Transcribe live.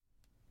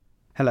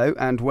Hello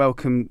and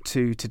welcome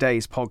to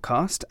today's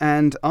podcast,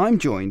 and I'm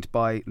joined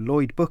by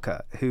Lloyd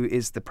Booker, who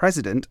is the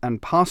President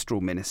and Pastoral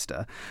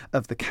Minister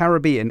of the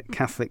Caribbean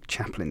Catholic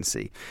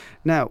Chaplaincy.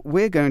 Now,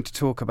 we're going to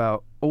talk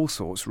about all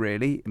sorts,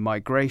 really.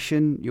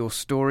 Migration, your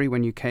story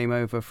when you came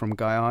over from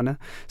Guyana.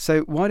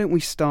 So why don't we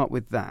start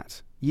with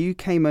that? You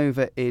came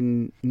over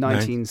in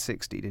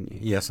 1960, didn't you?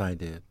 Yes, I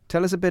did.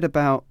 Tell us a bit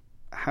about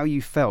how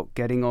you felt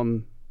getting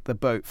on the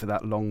boat for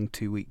that long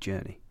 2-week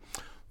journey.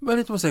 Well,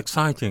 it was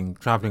exciting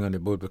traveling on the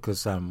boat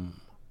because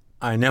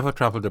I never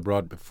traveled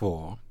abroad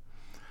before.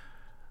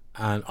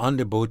 And on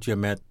the boat, you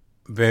met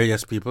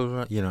various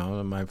people,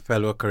 my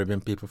fellow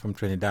Caribbean people from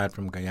Trinidad,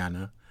 from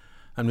Guyana.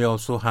 And we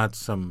also had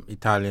some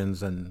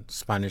Italians and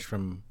Spanish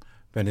from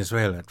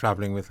Venezuela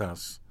traveling with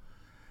us.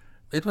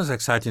 It was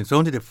exciting. So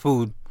only the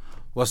food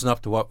wasn't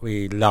up to what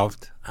we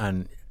loved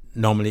and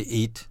normally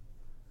eat.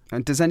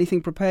 And does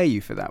anything prepare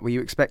you for that? Were you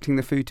expecting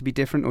the food to be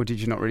different, or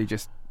did you not really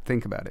just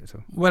think about it at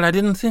all? Well, I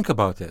didn't think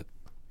about it.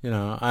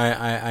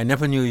 I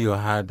never knew you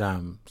had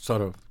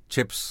sort of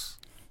chips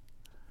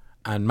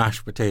and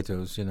mashed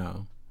potatoes,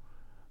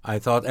 I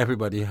thought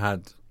everybody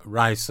had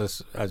rice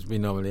as we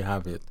normally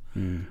have it,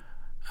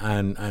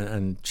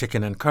 and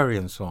chicken and curry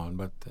and so on.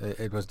 But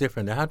it was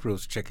different. They had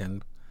roast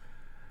chicken.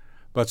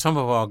 But some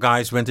of our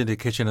guys went in the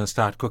kitchen and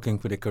started cooking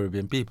for the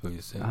Caribbean people,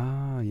 you see.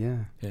 Ah,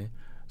 yeah. Okay?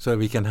 So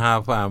we can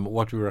have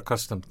what we were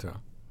accustomed to.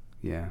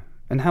 Yeah.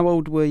 And how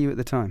old were you at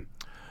the time?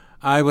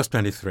 I was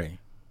 23.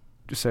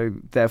 So,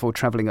 therefore,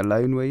 travelling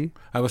alone, were you?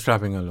 I was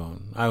travelling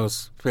alone. I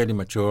was fairly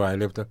mature. I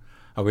lived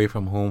away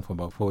from home for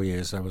about 4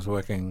 years. I was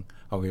working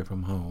away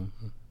from home.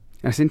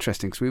 That's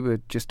interesting, because we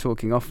were just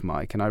talking off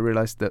mic, and I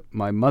realised that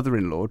my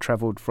mother-in-law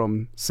travelled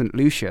from St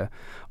Lucia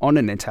on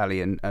an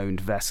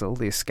Italian-owned vessel,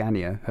 the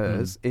Escania,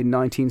 hers, in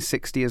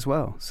 1960 as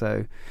well.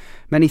 So,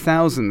 many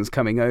thousands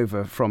coming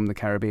over from the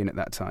Caribbean at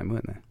that time,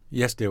 weren't there?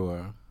 Yes, there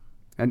were.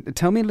 And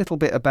tell me a little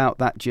bit about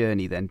that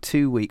journey then,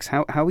 2 weeks.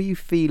 How were you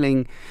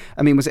feeling?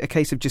 I mean, was it a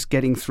case of just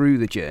getting through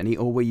the journey,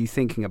 or were you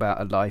thinking about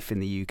a life in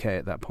the UK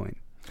at that point?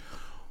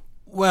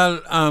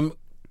 Well,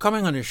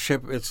 coming on a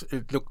ship,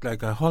 it looked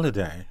like a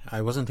holiday.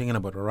 I wasn't thinking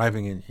about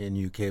arriving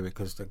in UK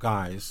because the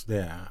guys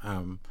there,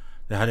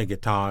 they had their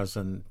guitars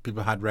and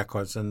people had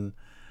records and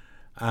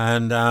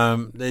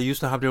they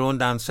used to have their own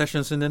dance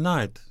sessions in the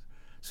night.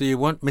 So you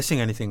weren't missing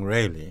anything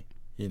really,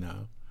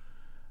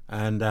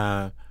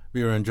 And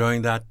we were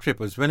enjoying that trip. It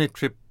was when a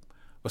trip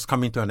was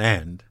coming to an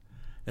end,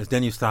 as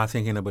then you start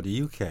thinking about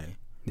the UK.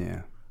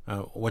 Yeah.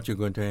 What you're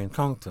going to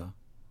encounter.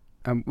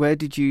 Where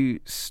did you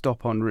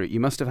stop en route? You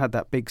must have had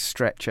that big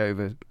stretch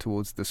over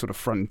towards the sort of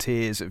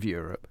frontiers of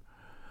Europe.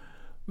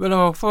 Well,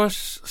 our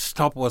first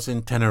stop was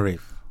in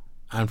Tenerife.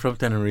 And from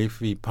Tenerife,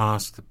 we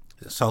passed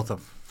the south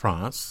of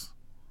France.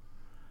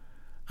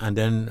 And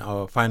then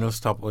our final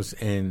stop was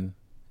in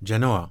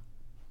Genoa.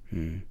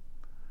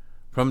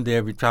 From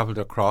there, we traveled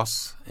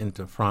across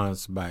into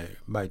France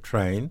by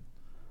train.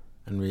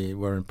 And we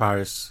were in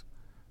Paris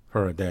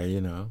for a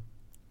day,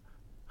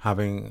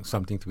 having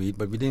something to eat,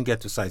 but we didn't get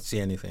to sightsee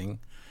anything.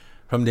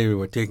 From there, we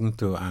were taken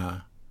to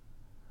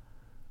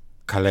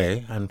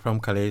Calais, and from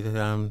Calais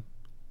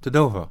to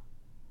Dover.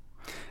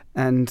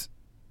 And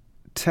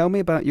tell me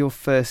about your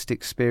first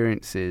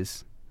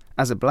experiences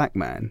as a black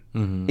man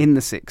in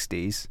the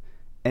 60s,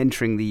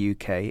 entering the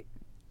UK,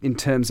 in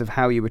terms of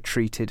how you were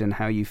treated and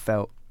how you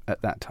felt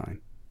at that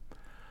time.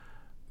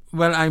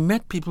 Well, I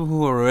met people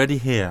who were already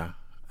here,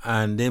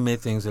 and they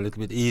made things a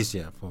little bit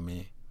easier for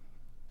me.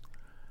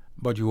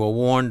 But you were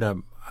warned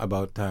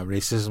about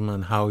racism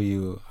and how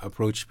you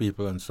approach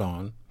people and so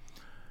on.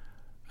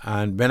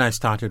 And when I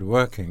started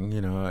working,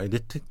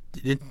 it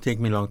didn't take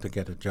me long to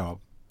get a job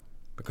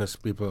because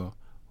people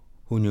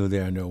who knew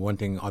there and they were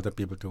wanting other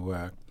people to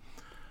work.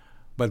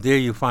 But there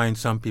you find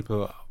some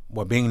people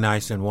were being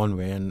nice in one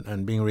way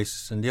and being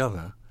racist in the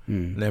other.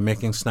 They're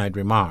making snide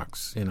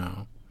remarks,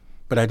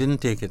 But I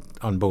didn't take it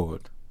on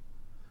board.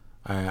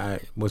 I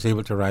was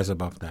able to rise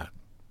above that.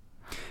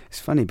 It's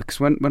funny because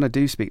when I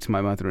do speak to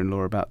my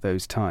mother-in-law about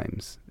those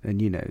times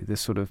and, the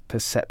sort of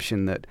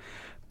perception that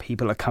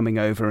people are coming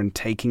over and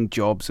taking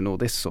jobs and all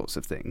this sorts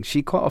of things,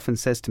 she quite often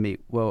says to me,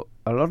 well,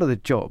 a lot of the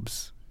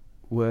jobs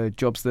were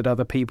jobs that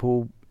other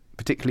people,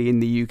 particularly in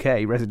the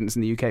UK, residents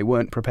in the UK,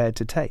 weren't prepared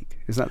to take.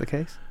 Is that the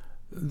case?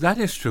 That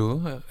is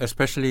true,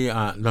 especially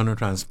London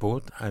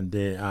Transport and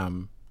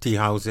the tea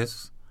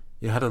houses.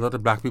 You had a lot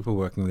of black people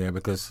working there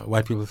because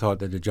white people thought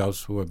that the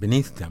jobs were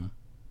beneath them.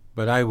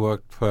 But I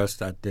worked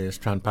first at the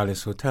Strand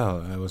Palace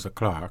Hotel. I was a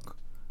clerk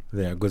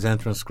there, goods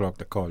entrance clerk,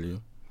 they call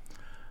you.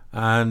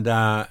 And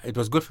it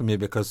was good for me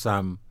because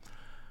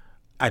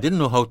I didn't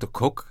know how to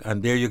cook,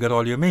 and there you get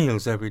all your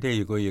meals every day.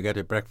 You go, you get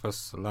your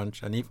breakfast,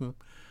 lunch, and even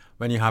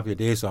when you have your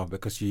days off,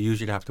 because you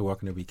usually have to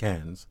work on the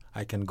weekends,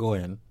 I can go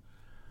in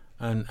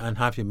and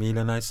have your meal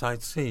and I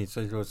sightsee.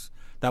 So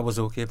that was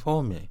okay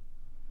for me.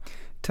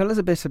 Tell us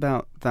a bit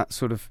about that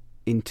sort of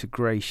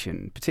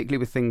integration, particularly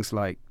with things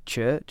like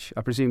church.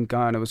 I presume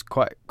Guyana was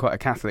quite a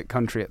Catholic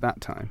country at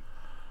that time.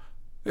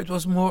 It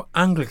was more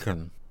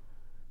Anglican.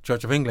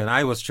 Church of England.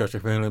 I was Church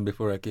of England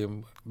before I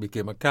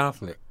became a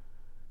Catholic.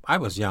 I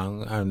was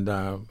young, and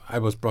I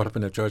was brought up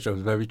in a church. I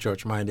was very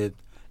church-minded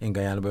in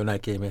Guyana, but when I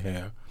came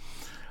here,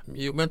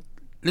 you went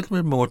a little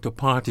bit more to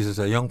parties as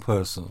a young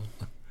person,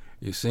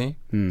 you see?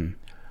 Hmm.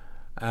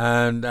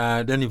 And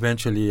then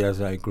eventually,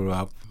 as I grew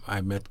up,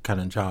 I met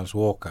Canon Charles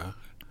Walker.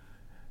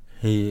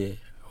 He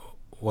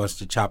was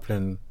the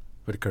chaplain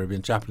for the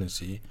Caribbean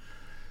Chaplaincy,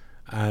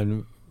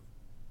 and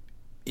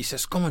he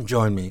says, come and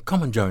join me,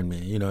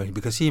 you know,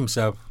 because he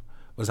himself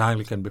was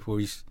Anglican before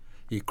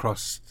he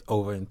crossed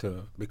over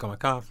into become a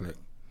Catholic.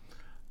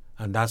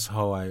 And that's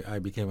how I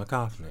became a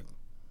Catholic.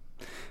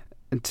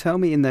 And tell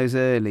me, in those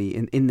early,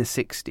 in the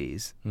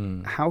 60s,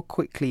 how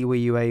quickly were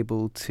you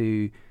able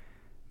to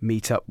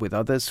meet up with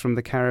others from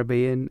the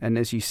Caribbean? And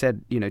as you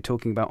said, you know,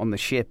 talking about on the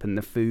ship and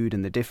the food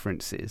and the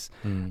differences,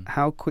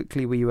 how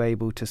quickly were you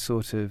able to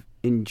sort of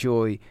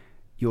enjoy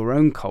your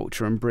own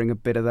culture and bring a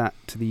bit of that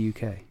to the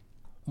UK?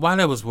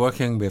 While I was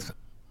working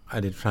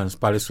at the Trans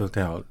Palace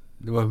Hotel,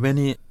 there were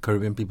many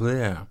Caribbean people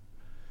there.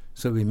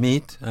 So we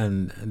meet,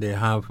 and they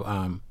have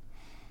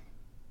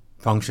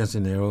functions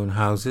in their own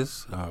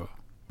houses, or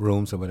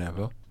rooms or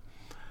whatever.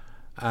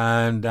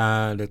 And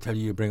they tell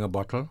you bring a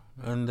bottle,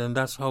 and then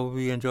that's how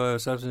we enjoy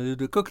ourselves and do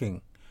the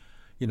cooking.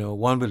 You know,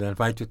 one will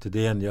invite you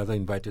today and the other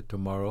invite you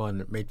tomorrow,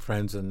 and make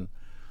friends and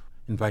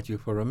invite you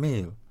for a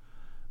meal.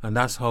 And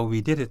that's how we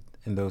did it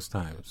in those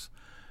times.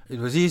 It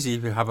was easy.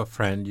 If you have a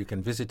friend, you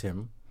can visit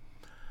him.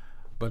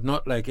 But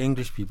not like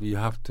English people, you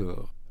have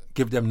to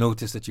give them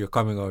notice that you're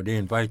coming or they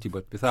invite you.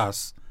 But with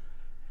us,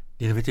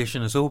 the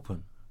invitation is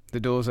open. The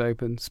door's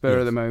open, spur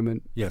of the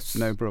moment. Yes.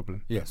 No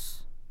problem.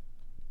 Yes.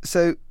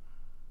 So,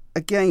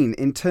 again,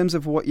 in terms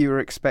of what you were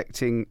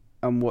expecting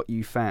and what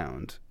you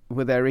found,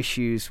 were there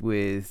issues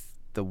with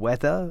the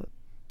weather?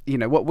 You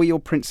know, what were your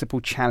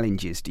principal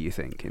challenges, do you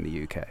think, in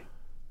the UK?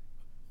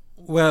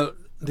 Well,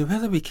 the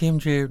weather became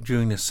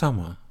during the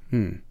summer.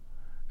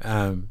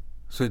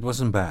 So it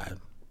wasn't bad.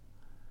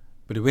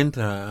 But the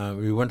winter,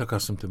 we weren't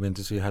accustomed to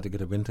winter, so you had to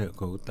get a winter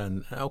coat.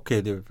 And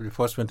okay, the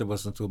first winter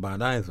wasn't so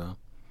bad either.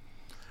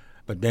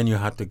 But then you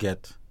had to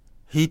get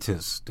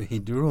heaters to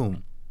heat the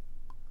room.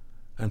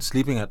 And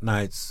sleeping at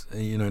nights,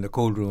 you know, in the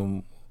cold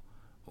room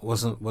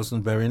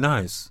wasn't very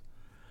nice.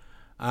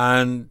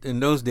 And in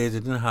those days, they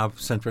didn't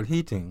have central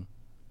heating.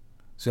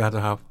 So you had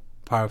to have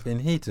paraffin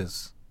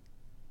heaters.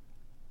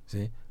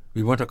 See?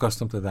 We weren't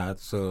accustomed to that,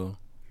 so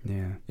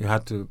you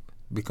had to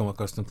become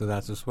accustomed to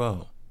that as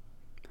well.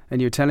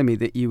 And you were telling me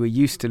that you were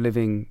used to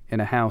living in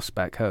a house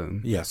back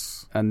home.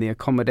 Yes. And the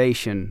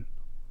accommodation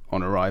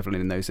on arrival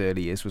in those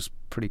early years was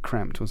pretty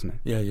cramped, wasn't it?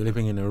 Yeah, you're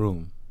living in a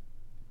room.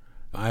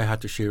 I had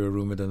to share a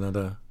room with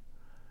another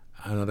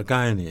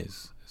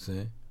Guyanese,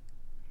 see?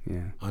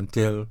 Yeah.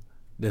 Until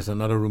there's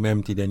another room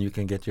empty, then you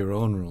can get your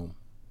own room.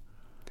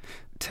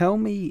 Tell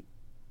me,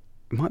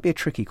 it might be a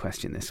tricky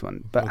question, this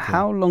one, but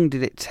how long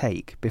did it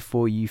take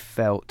before you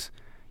felt,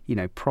 you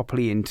know,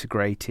 properly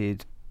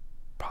integrated,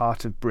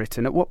 part of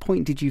Britain? At what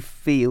point did you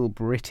feel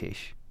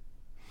British?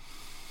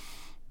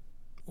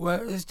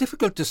 Well, it's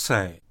difficult to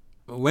say.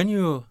 When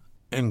you're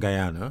in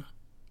Guyana,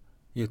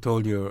 you're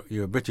told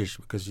you're British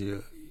because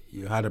you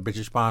had a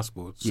British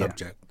passport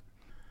subject.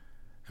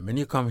 And when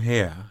you come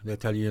here, they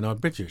tell you you're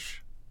not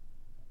British.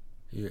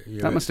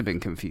 That must have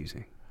been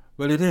confusing.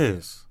 Well, it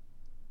is.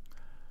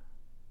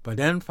 But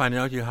then finding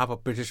out you have a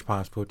British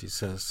passport, it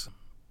says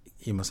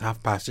you must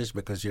have passage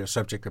because you're a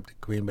subject of the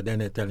Queen. But then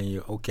they're telling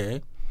you,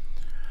 okay,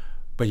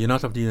 but you're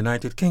not of the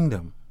United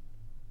Kingdom.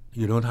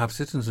 You don't have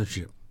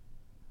citizenship.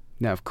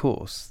 Now, of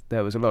course,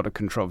 there was a lot of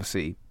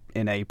controversy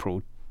in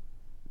April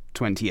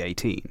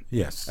 2018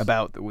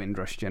 about the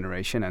Windrush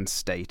generation and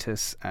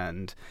status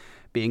and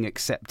being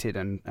accepted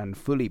and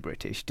fully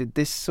British. Did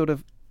this sort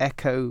of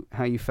echo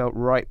how you felt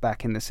right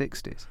back in the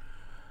 60s?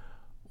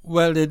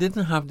 Well, they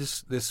didn't have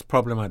this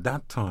problem at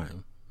that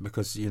time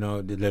because, you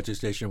know, the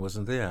legislation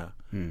wasn't there.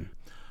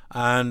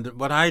 And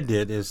what I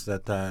did is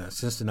that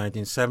since the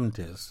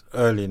 1970s,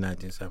 early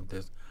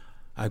 1970s,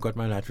 I got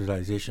my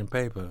naturalization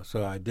paper,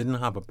 so I didn't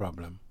have a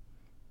problem.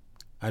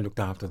 I looked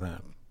after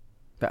that.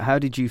 But how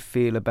did you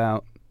feel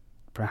about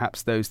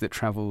perhaps those that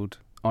travelled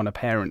on a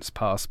parent's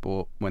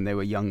passport when they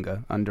were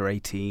younger, under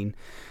 18?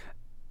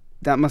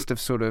 That must have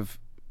sort of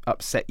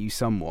upset you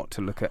somewhat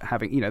to look at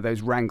having, you know,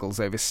 those wrangles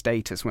over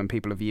status when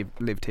people have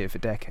lived here for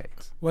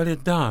decades. Well,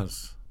 it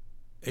does.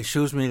 It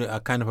shows me a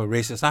kind of a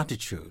racist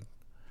attitude.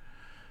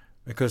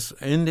 Because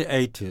in the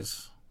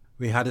 80s,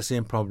 we had the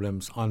same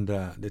problems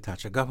under the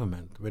Thatcher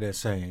government, where they're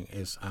saying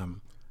is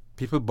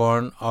people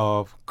born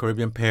of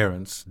Caribbean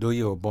parents, though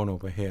you were born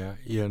over here,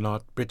 you're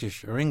not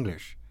British or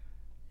English.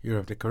 You're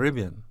of the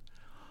Caribbean.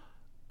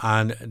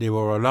 And they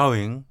were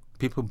allowing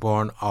people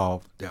born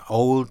of the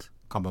old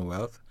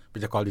Commonwealth,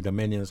 which are called the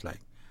Dominions, like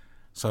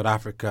South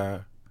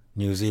Africa,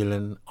 New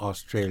Zealand,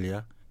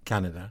 Australia,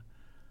 Canada,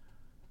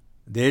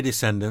 their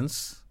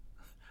descendants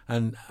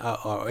and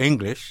are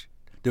English.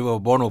 They were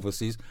born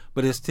overseas,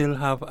 but they still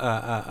have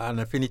an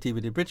affinity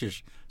with the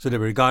British, so they're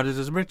regarded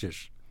as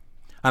British.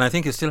 And I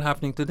think it's still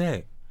happening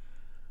today.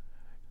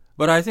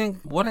 But I think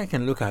what I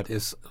can look at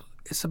is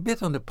it's a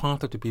bit on the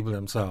part of the people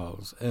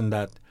themselves, in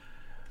that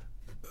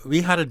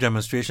we had a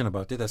demonstration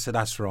about it. I said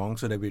that's wrong,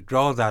 so they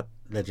withdraw that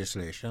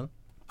legislation.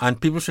 And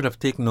people should have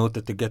taken note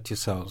that to get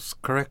yourselves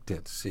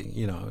corrected. See,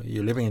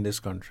 you're living in this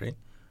country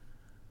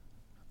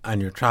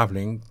and you're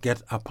traveling,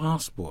 get a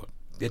passport,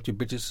 get your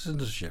British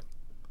citizenship,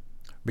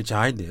 which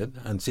I did,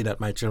 and see that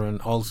my children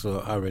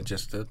also are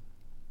registered.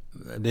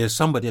 There's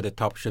somebody at the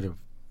top should have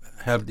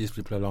helped these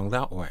people along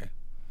that way.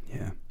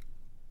 Yeah.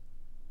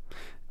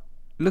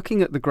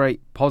 Looking at the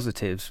great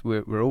positives,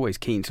 we're always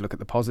keen to look at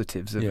the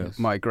positives of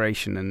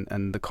migration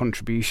and the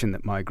contribution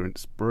that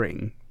migrants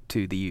bring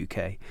to the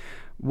UK.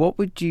 What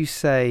would you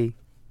say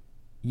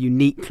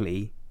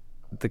uniquely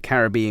the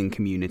Caribbean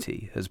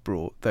community has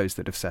brought those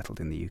that have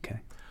settled in the UK?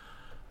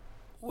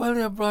 Well,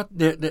 they have brought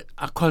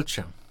a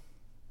culture.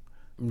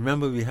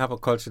 Remember, we have a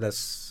culture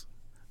that's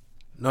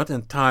not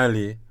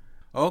entirely...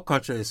 Our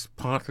culture is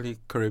partly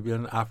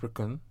Caribbean,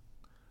 African,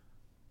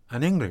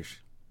 and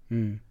English.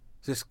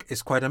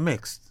 It's quite a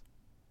mix.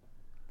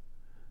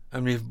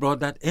 And we've brought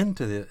that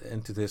into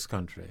this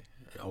country.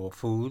 Our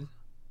food,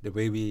 the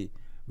way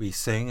we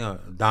sing,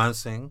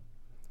 dancing.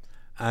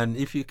 And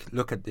if you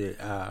look at the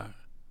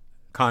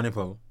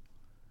carnival,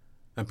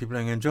 and people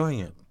are enjoying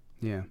it.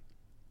 Yeah.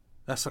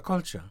 That's a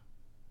culture.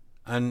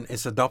 And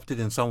it's adopted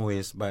in some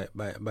ways by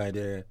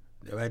the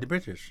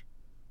British.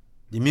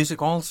 The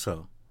music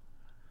also.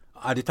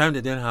 At the time they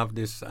didn't have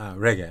this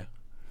reggae,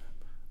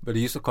 but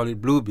they used to call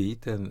it blue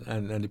beat,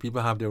 and the people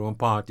have their own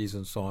parties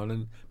and so on,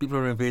 and people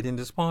are invading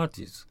these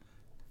parties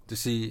to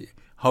see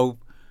how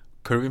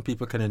Caribbean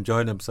people can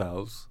enjoy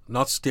themselves,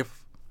 not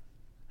stiff.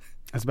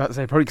 I was about to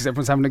say, probably because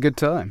everyone's having a good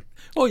time.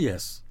 Oh,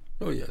 yes.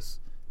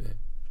 Yeah.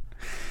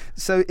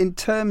 So in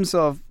terms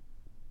of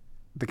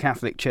the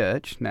Catholic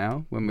Church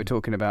now, when we're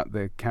talking about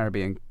the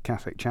Caribbean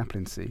Catholic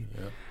Chaplaincy,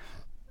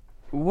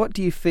 what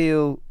do you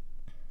feel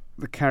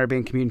the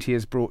Caribbean community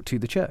has brought to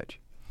the church?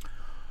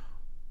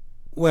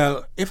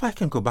 Well, if I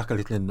can go back a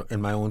little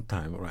in my own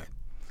time, right.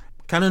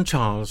 Canon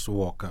Charles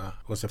Walker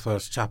was the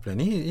first chaplain.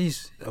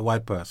 He's a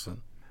white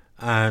person.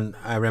 And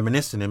I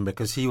reminisce on him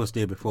because he was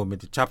there before me.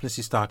 The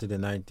chaplaincy started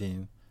in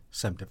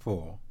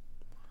 1974.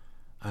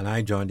 And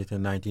I joined it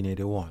in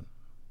 1981.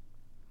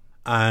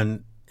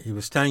 And he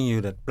was telling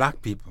you that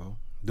black people,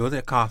 though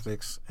they're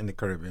Catholics in the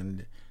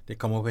Caribbean, they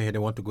come over here, they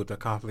want to go to a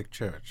Catholic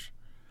church.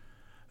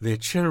 Their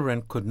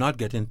children could not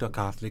get into a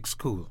Catholic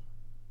school.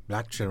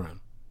 Black children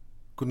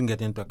couldn't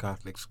get into a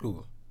Catholic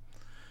school.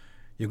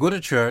 You go to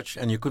church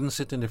and you couldn't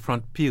sit in the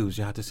front pews,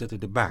 you had to sit at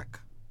the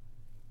back.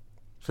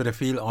 So they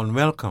feel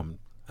unwelcome,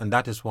 and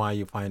that is why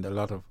you find a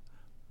lot of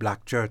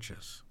black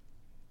churches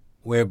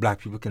where black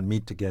people can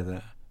meet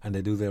together and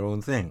they do their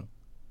own thing.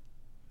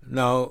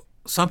 Now,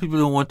 some people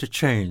don't want to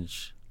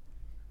change,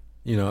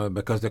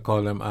 because they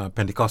call them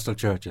Pentecostal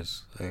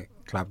churches. They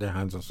clap their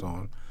hands and so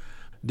on.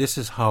 This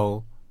is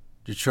how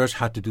the church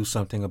had to do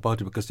something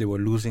about it because they were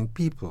losing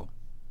people.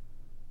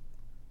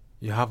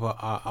 You have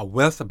a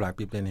wealth of black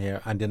people in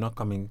here and they're not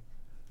coming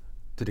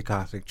to the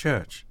Catholic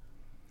Church.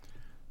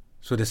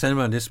 So they sent him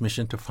on this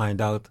mission to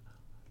find out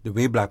the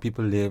way black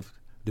people live,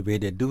 the way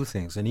they do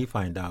things. And he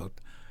find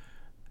out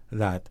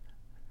that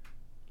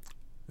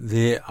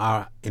they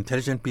are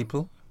intelligent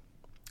people,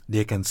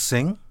 they can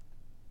sing,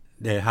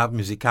 they have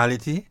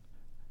musicality,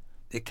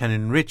 they can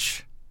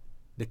enrich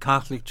the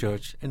Catholic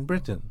Church in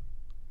Britain.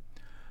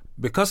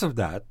 Because of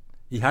that,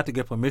 he had to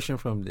get permission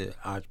from the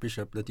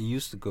Archbishop that he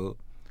used to go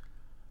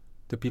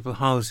to people's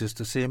houses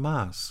to say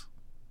Mass.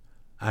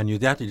 And you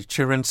had the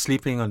children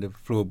sleeping on the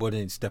floorboard and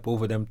he'd step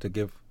over them to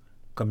give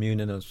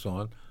communion and so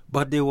on.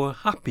 But they were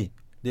happy.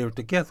 They were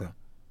together,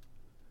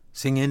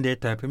 singing their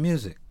type of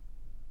music.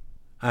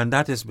 And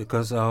that is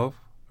because of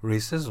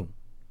racism.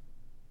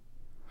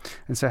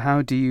 And so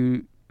how do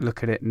you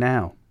look at it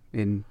now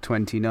in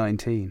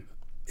 2019?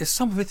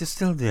 Some of it is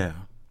still there.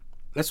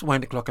 Let's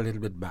wind the clock a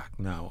little bit back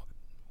now.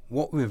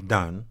 What we've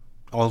done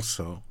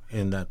also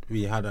in that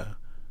we had a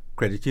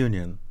credit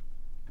union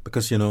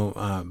because,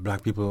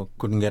 black people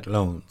couldn't get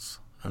loans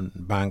and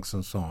banks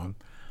and so on.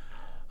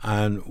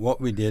 And what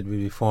we did,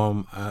 we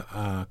formed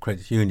a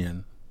credit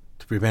union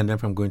to prevent them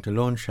from going to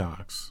loan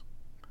sharks.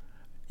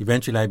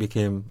 Eventually, I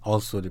became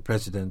also the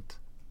president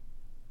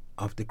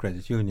of the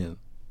credit union,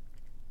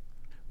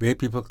 where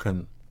people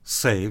can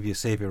save, you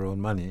save your own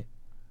money,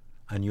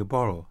 and you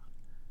borrow.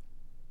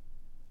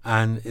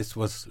 And it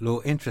was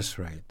low interest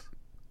rate.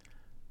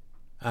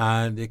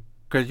 And the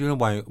credit union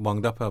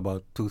wound up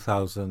about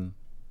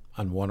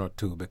 2001 or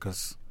 2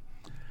 because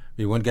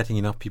we weren't getting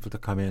enough people to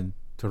come in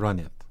to run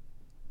it.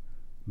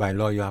 By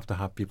law, you have to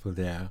have people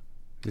there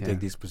to take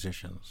these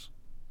positions.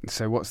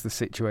 So what's the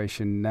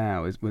situation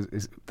now? Is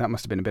that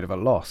must have been a bit of a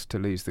loss to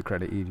lose the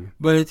credit union?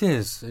 Well, it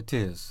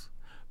is.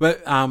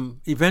 Well,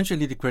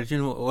 eventually the credit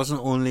union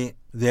wasn't only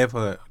there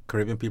for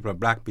Caribbean people or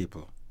black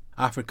people.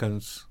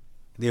 Africans,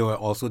 they were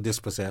also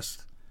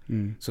dispossessed.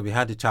 So we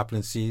had the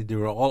chaplaincy. They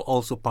were all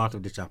also part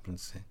of the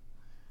chaplaincy.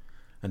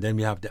 And then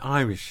we have the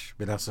Irish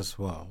with us as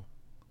well.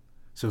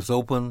 So it's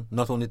open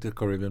not only to the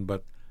Caribbean,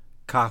 but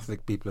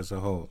Catholic people as a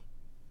whole.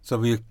 So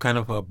we're kind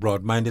of a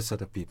broad-minded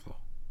set of people.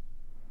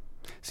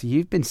 So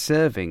you've been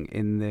serving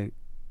in the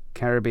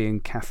Caribbean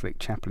Catholic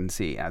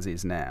Chaplaincy, as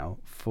is now,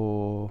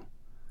 for...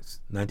 It's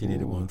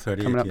 1981,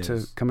 38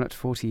 years. Coming up to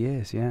 40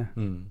 years, yeah.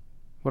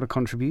 What a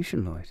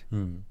contribution, Lloyd.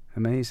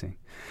 Amazing.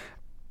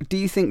 Do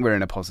you think we're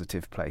in a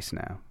positive place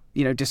now?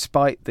 You know,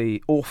 despite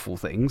the awful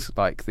things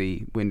like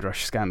the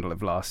Windrush Scandal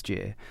of last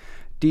year,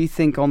 do you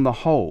think on the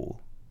whole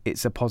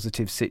it's a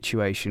positive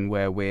situation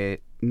where we're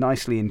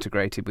nicely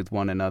integrated with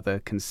one another,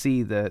 can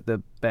see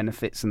the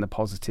benefits and the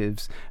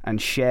positives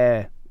and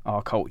share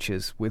our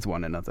cultures with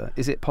one another?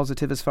 Is it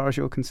positive as far as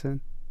you're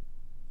concerned?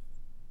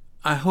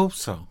 I hope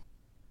so.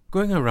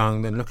 Going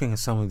around and looking at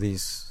some of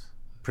these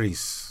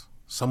priests,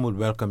 some would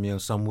welcome you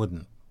and some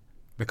wouldn't.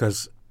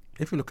 Because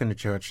if you look in the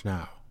church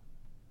now,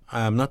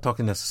 I'm not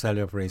talking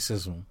necessarily of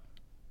racism.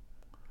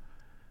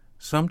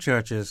 Some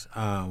churches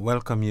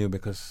welcome you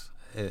because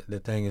the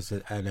thing is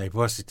a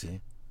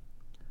diversity.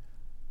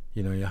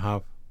 You know, you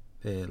have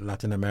the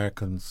Latin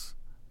Americans,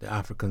 the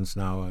Africans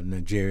now,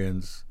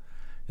 Nigerians,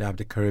 you have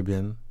the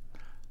Caribbean,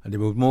 and they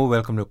would more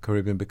welcome the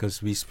Caribbean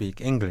because we speak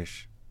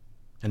English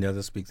and the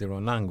others speak their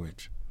own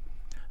language.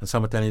 And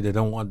some are telling you they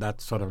don't want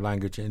that sort of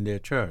language in their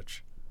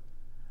church.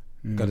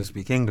 You've got to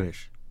speak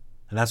English.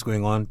 And that's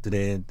going on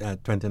today in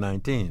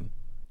 2019.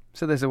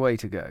 So there's a way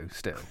to go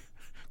still.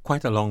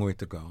 Quite a long way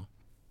to go.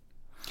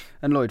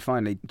 And Lloyd,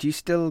 finally, do you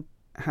still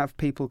have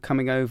people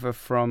coming over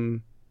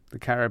from the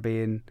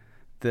Caribbean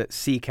that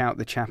seek out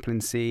the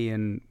chaplaincy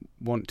and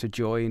want to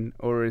join,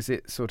 or is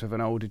it sort of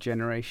an older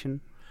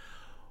generation?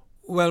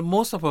 Well,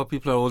 most of our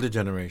people are older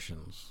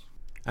generations,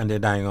 and they're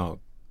dying out.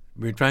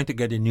 We're trying to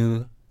get the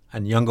new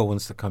and younger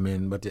ones to come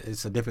in, but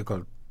it's a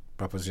difficult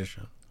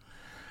proposition.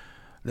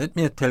 Let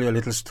me tell you a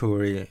little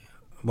story.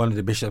 One of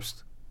the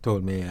bishops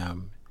told me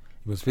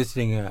he was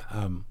visiting a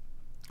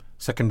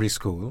secondary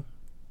school,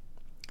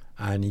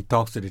 and he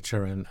talks to the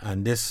children,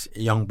 and this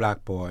young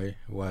black boy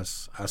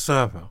was a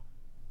server.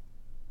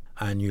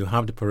 And you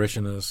have the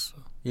parishioners,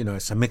 you know,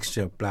 it's a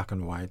mixture of black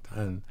and white.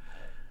 And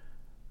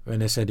when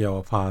they said,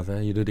 "Our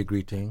Father," you do the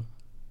greeting,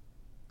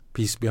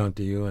 "Peace be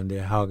unto you," and they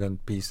hug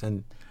and peace.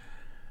 And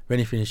when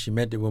he finished, he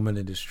met the woman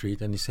in the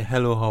street, and he said,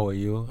 "Hello, how are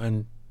you?"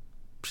 And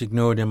she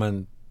ignored him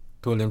and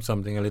told him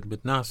something a little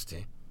bit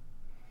nasty.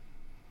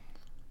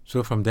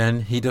 So from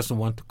then, he doesn't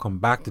want to come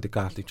back to the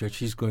Catholic Church.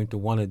 He's going to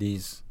one of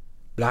these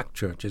black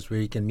churches where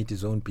he can meet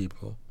his own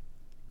people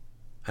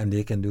and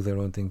they can do their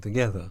own thing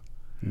together.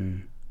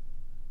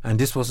 And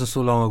this wasn't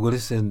so long ago.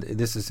 This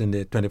is in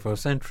the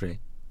 21st century.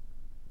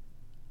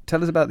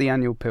 Tell us about the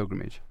annual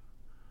pilgrimage.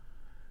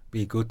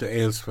 We go to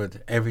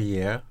Aylesford every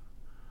year,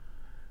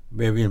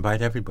 where we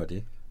invite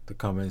everybody to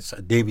come. It's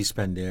a day we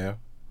spend there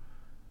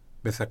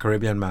with a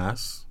Caribbean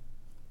Mass.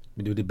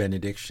 We do the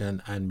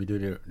benediction and we do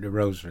the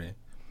rosary.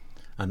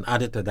 And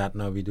added to that,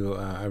 now we do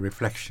a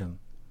reflection.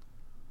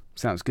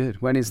 Sounds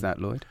good. When is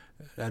that, Lloyd?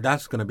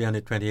 That's going to be on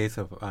the 28th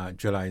of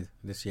July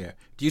this year.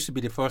 It used to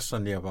be the first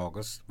Sunday of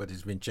August, but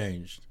it's been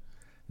changed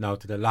now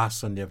to the last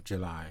Sunday of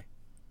July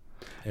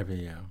every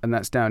year. And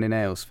that's down in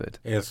Aylesford?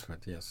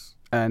 Aylesford, yes.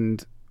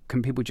 And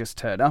can people just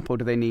turn up, or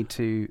do they need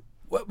to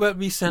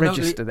we send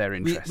register their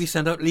interest? We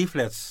send out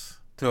leaflets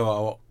to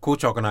our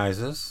coach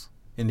organizers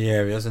in the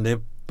areas, and they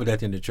put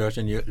that in the church,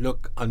 and you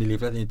look on the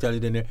leaflet and you tell you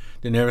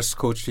the nearest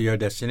coach to your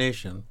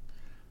destination.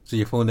 So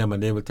you phone them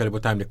and they will tell you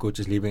what time the coach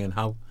is leaving and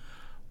how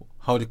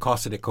the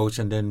cost of the coach,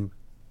 and then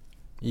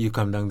you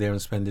come down there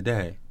and spend the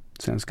day.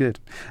 Sounds good.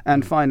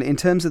 And finally, in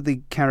terms of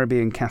the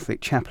Caribbean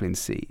Catholic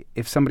Chaplaincy,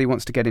 if somebody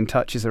wants to get in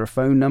touch, is there a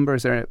phone number?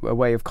 Is there a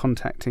way of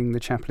contacting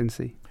the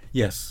chaplaincy?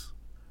 Yes.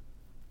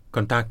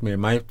 Contact me.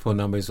 My phone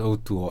number is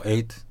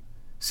 0208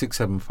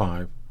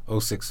 675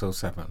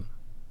 0607.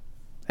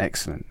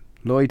 Excellent.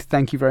 Lloyd,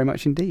 thank you very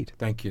much indeed.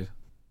 Thank you.